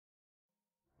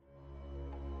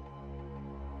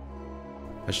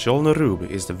Azjol-Nerub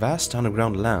is the vast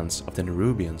underground lands of the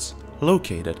Nerubians,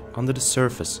 located under the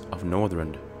surface of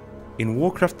Northrend. In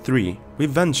Warcraft 3, we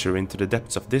venture into the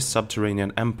depths of this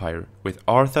subterranean empire with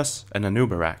Arthas and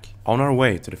Anub'arak on our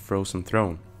way to the Frozen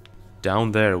Throne.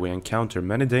 Down there we encounter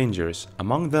many dangers,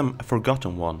 among them a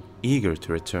forgotten one, eager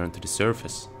to return to the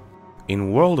surface.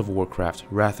 In World of Warcraft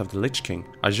Wrath of the Lich King,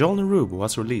 Azjol-Nerub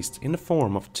was released in the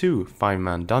form of two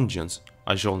 5-man dungeons,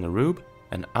 Azjol-Nerub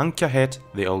and Ahn'Kahet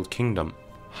the Old Kingdom.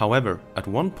 However, at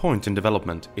one point in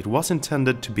development it was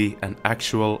intended to be an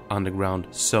actual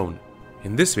underground zone.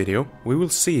 In this video we will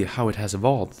see how it has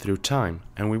evolved through time,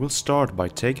 and we will start by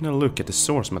taking a look at the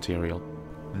source material.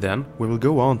 Then we will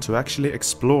go on to actually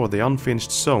explore the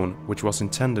unfinished zone which was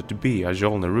intended to be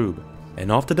Azjol-Nerub, and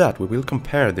after that we will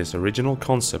compare this original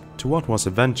concept to what was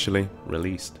eventually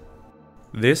released.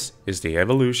 This is the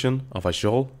evolution of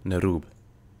Azjol-Nerub.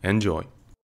 Enjoy!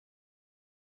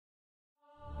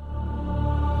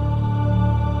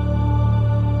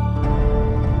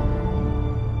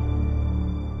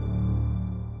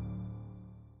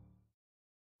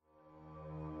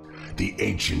 The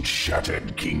ancient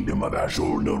shattered kingdom of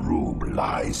Azjol-Nerub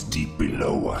lies deep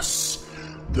below us.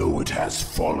 Though it has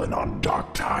fallen on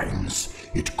dark times,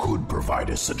 it could provide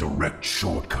us a direct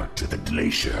shortcut to the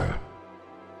glacier.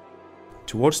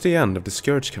 Towards the end of the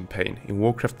Scourge campaign in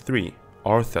Warcraft 3,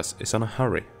 Arthas is on a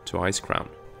hurry to Icecrown.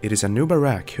 It is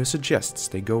Anub'arak who suggests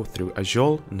they go through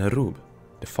Azjol-Nerub,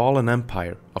 the fallen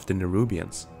empire of the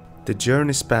Nerubians. The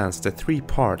journey spans the 3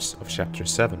 parts of Chapter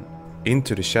 7,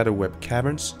 into the Shadowweb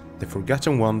Caverns, the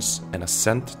Forgotten Ones, and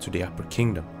ascent to the Upper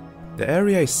Kingdom. The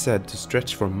area is said to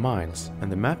stretch for miles,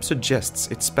 and the map suggests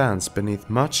it spans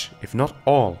beneath much, if not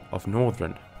all, of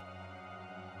Northrend.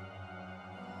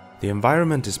 The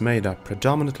environment is made up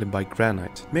predominantly by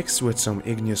granite, mixed with some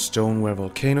igneous stone where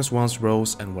volcanoes once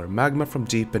rose and where magma from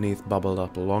deep beneath bubbled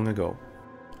up long ago.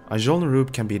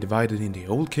 Azjol-Nerub can be divided in the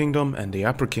Old Kingdom and the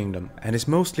Upper Kingdom, and is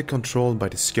mostly controlled by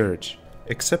the Scourge.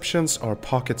 Exceptions are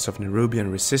pockets of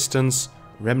Nerubian resistance,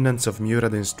 remnants of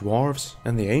Muradin's dwarves,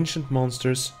 and the ancient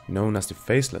monsters known as the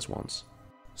Faceless Ones.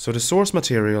 So the source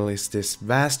material is this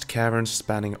vast cavern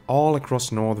spanning all across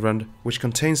Northrend, which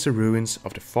contains the ruins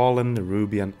of the fallen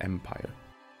Nerubian Empire.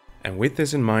 And with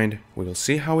this in mind, we will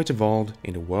see how it evolved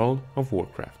in the world of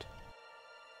Warcraft.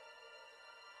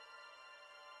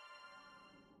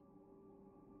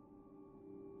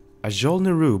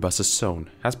 Azjol-Nerub as a zone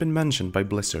has been mentioned by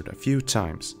Blizzard a few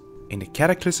times. In the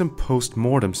Cataclysm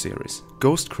Post-Mortem series,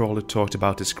 Ghostcrawler talked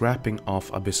about the scrapping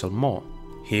of Abyssal Maw.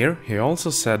 Here, he also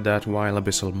said that while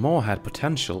Abyssal Maw had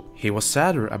potential, he was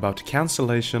sadder about the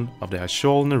cancellation of the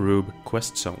Azjol-Nerub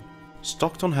quest zone.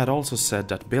 Stockton had also said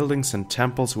that buildings and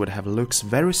temples would have looks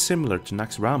very similar to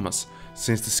Naxxramas,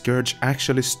 since the Scourge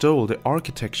actually stole the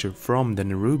architecture from the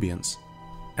Nerubians.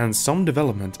 And some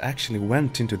development actually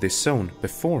went into this zone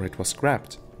before it was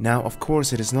scrapped. Now, of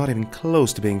course, it is not even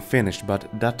close to being finished, but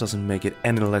that doesn't make it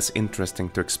any less interesting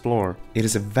to explore. It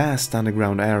is a vast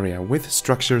underground area with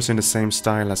structures in the same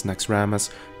style as Naxxramas,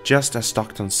 just as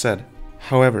Stockton said.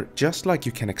 However, just like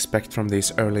you can expect from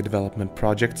these early development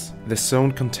projects, the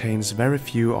zone contains very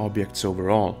few objects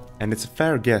overall, and it's a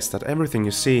fair guess that everything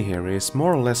you see here is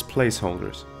more or less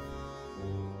placeholders.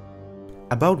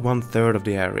 About 1/3 of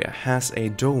the area has a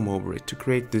dome over it to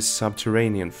create this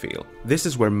subterranean feel. This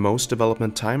is where most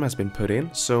development time has been put in,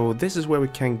 so this is where we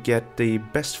can get the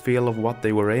best feel of what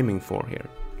they were aiming for here.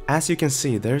 As you can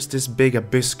see, there's this big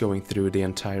abyss going through the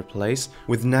entire place,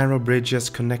 with narrow bridges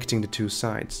connecting the 2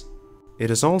 sides.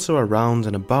 It is also around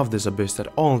and above this abyss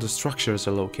that all the structures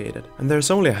are located, and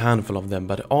there's only a handful of them,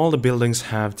 but all the buildings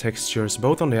have textures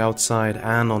both on the outside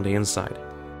and on the inside.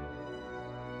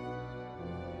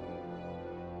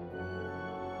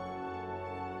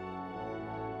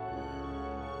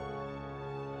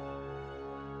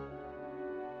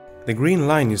 The green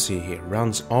line you see here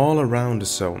runs all around the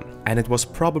zone, and it was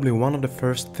probably one of the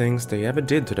first things they ever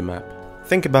did to the map.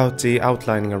 Think about the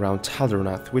outlining around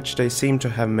Tal'Daronath, which they seem to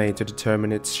have made to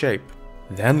determine its shape.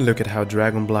 Then look at how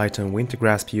Dragonblight and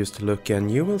Wintergrasp used to look, and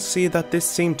you will see that this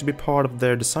seemed to be part of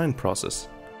their design process.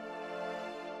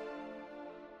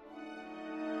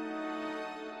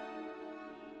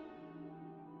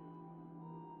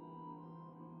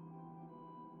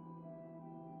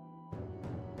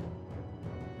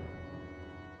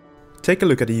 Take a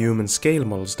look at the human scale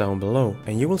models down below,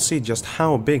 and you will see just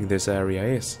how big this area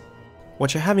is.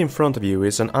 What you have in front of you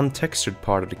is an untextured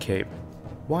part of the cave.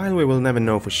 While we will never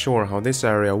know for sure how this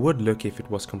area would look if it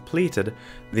was completed,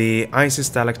 the icy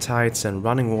stalactites and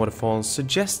running waterfalls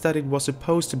suggest that it was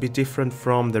supposed to be different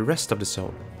from the rest of the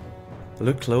zone.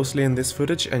 Look closely in this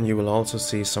footage and you will also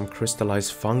see some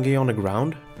crystallized fungi on the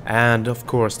ground. And of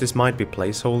course this might be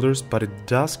placeholders, but it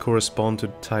does correspond to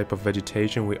the type of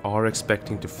vegetation we are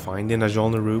expecting to find in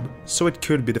Azjol-Nerub, so it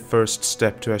could be the first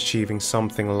step to achieving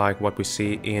something like what we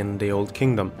see in the Old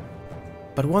Kingdom.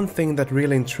 But one thing that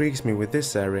really intrigues me with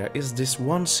this area is this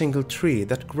one single tree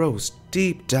that grows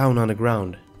deep down on the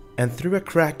ground. And through a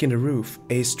crack in the roof,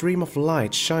 a stream of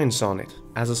light shines on it,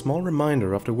 as a small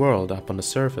reminder of the world up on the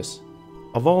surface.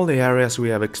 Of all the areas we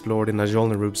have explored in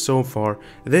Azjol-Nerub so far,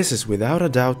 this is without a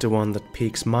doubt the one that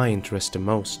piques my interest the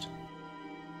most.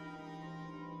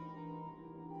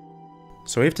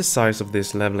 So if the size of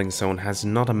this leveling zone has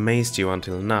not amazed you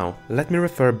until now, let me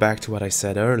refer back to what I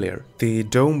said earlier. The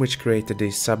dome which created the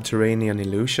subterranean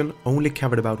illusion only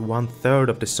covered about 1/3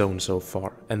 of the zone so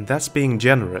far, and that's being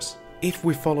generous. If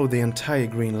we follow the entire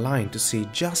green line to see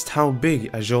just how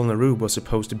big Azjol-Nerub was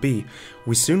supposed to be,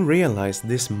 we soon realize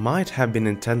this might have been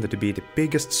intended to be the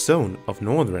biggest zone of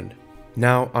Northrend.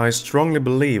 Now, I strongly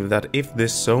believe that if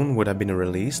this zone would have been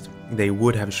released, they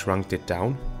would have shrunk it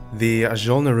down. The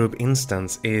Azjol-Nerub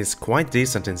instance is quite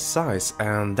decent in size,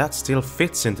 and that still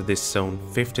fits into this zone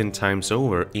 15 times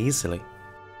over easily.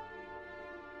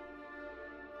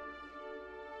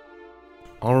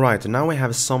 Alright, now we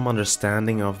have some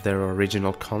understanding of their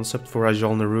original concept for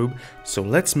Azjol-Nerub, so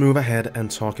let's move ahead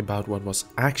and talk about what was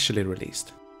actually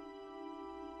released.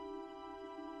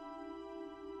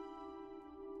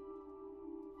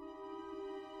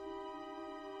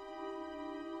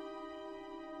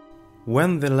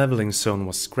 When the leveling zone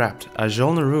was scrapped,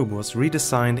 Azjol-Nerub was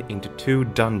redesigned into 2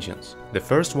 dungeons. The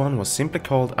first one was simply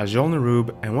called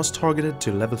Azjol-Nerub and was targeted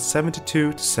to level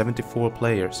 72 to 74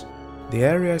 players. The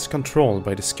area is controlled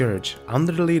by the Scourge,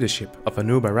 under the leadership of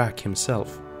Ahn'Kahet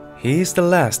himself. He is the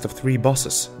last of 3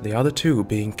 bosses, the other 2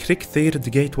 being Krikthir the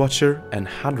Gatewatcher and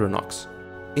Hadronox.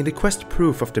 In the quest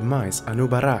Proof of Demise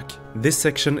Ahn'Kahet, this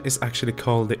section is actually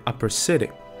called the Upper City.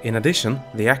 In addition,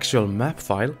 the actual map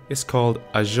file is called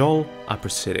Azjol Upper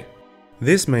City.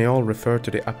 This may all refer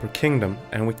to the Upper Kingdom,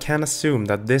 and we can assume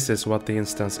that this is what the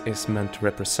instance is meant to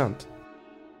represent.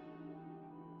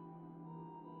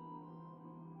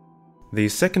 The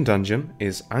second dungeon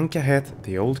is Ahn'Kahet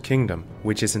the Old Kingdom,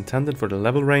 which is intended for the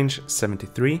level range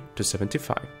 73 to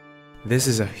 75. This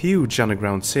is a huge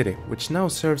underground city, which now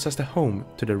serves as the home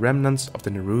to the remnants of the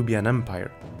Nerubian Empire.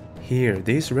 Here,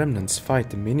 these remnants fight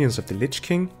the minions of the Lich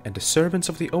King and the servants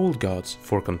of the Old Gods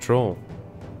for control.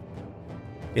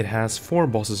 It has 4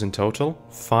 bosses in total,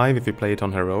 5 if you play it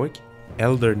on Heroic: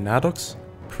 Elder Nadox,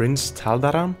 Prince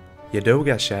Taldaran,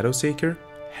 Yedoga Shadowseeker,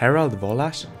 Herald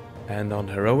Volash, and on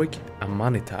Heroic,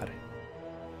 Amanitar.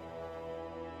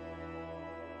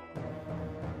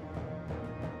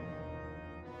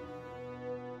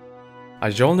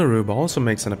 Azjol-Nerub also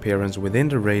makes an appearance within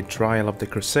the raid Trial of the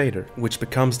Crusader, which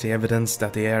becomes the evidence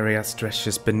that the area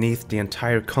stretches beneath the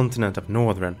entire continent of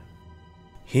Northrend.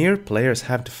 Here, players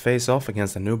have to face off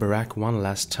against Ahn'Kahet one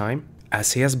last time,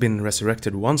 as he has been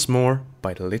resurrected once more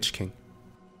by the Lich King.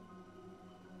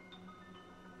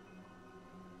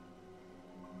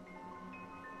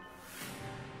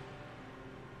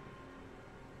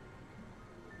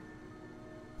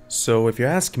 So if you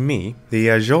ask me, the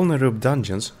Azjol-Nerub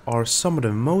dungeons are some of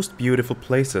the most beautiful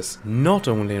places, not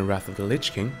only in Wrath of the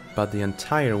Lich King, but the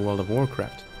entire World of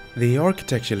Warcraft. The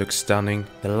architecture looks stunning,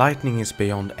 the lighting is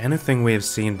beyond anything we have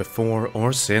seen before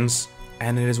or since,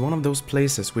 and it is one of those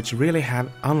places which really have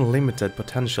unlimited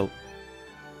potential.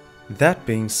 That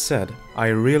being said, I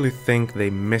really think they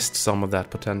missed some of that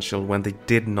potential when they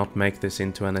did not make this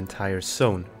into an entire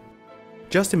zone.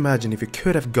 Just imagine if you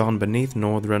could have gone beneath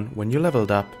Northrend when you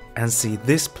leveled up and see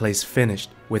this place finished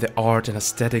with the art and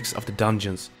aesthetics of the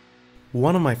dungeons.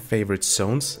 One of my favorite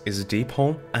zones is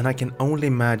Deepholm, and I can only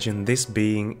imagine this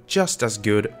being just as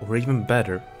good or even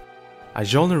better.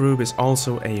 Azjol-Nerub is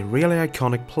also a really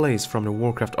iconic place from the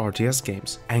Warcraft RTS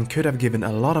games and could have given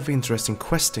a lot of interesting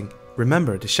questing.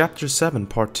 Remember, the Chapter 7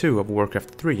 Part 2 of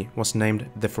Warcraft 3 was named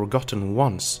The Forgotten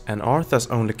Ones, and Arthas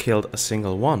only killed a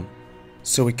single one.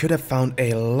 So we could have found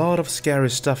a lot of scary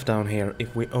stuff down here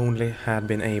if we only had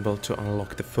been able to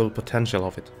unlock the full potential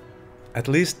of it. At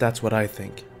least that's what I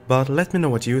think. But let me know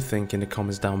what you think in the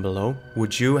comments down below.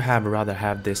 Would you have rather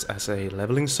have this as a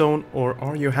leveling zone, or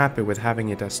are you happy with having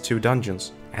it as 2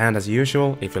 dungeons? And as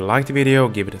usual, if you liked the video,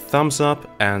 give it a thumbs up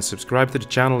and subscribe to the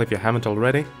channel if you haven't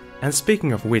already. And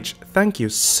speaking of which, thank you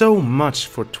so much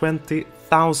for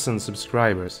 20,000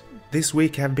 subscribers. This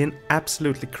week have been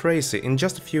absolutely crazy. In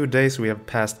just a few days we have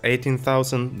passed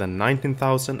 18,000, then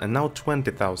 19,000 and now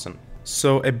 20,000.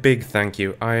 So a big thank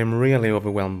you, I am really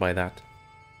overwhelmed by that.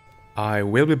 I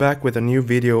will be back with a new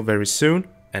video very soon.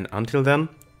 And until then,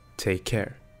 take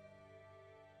care.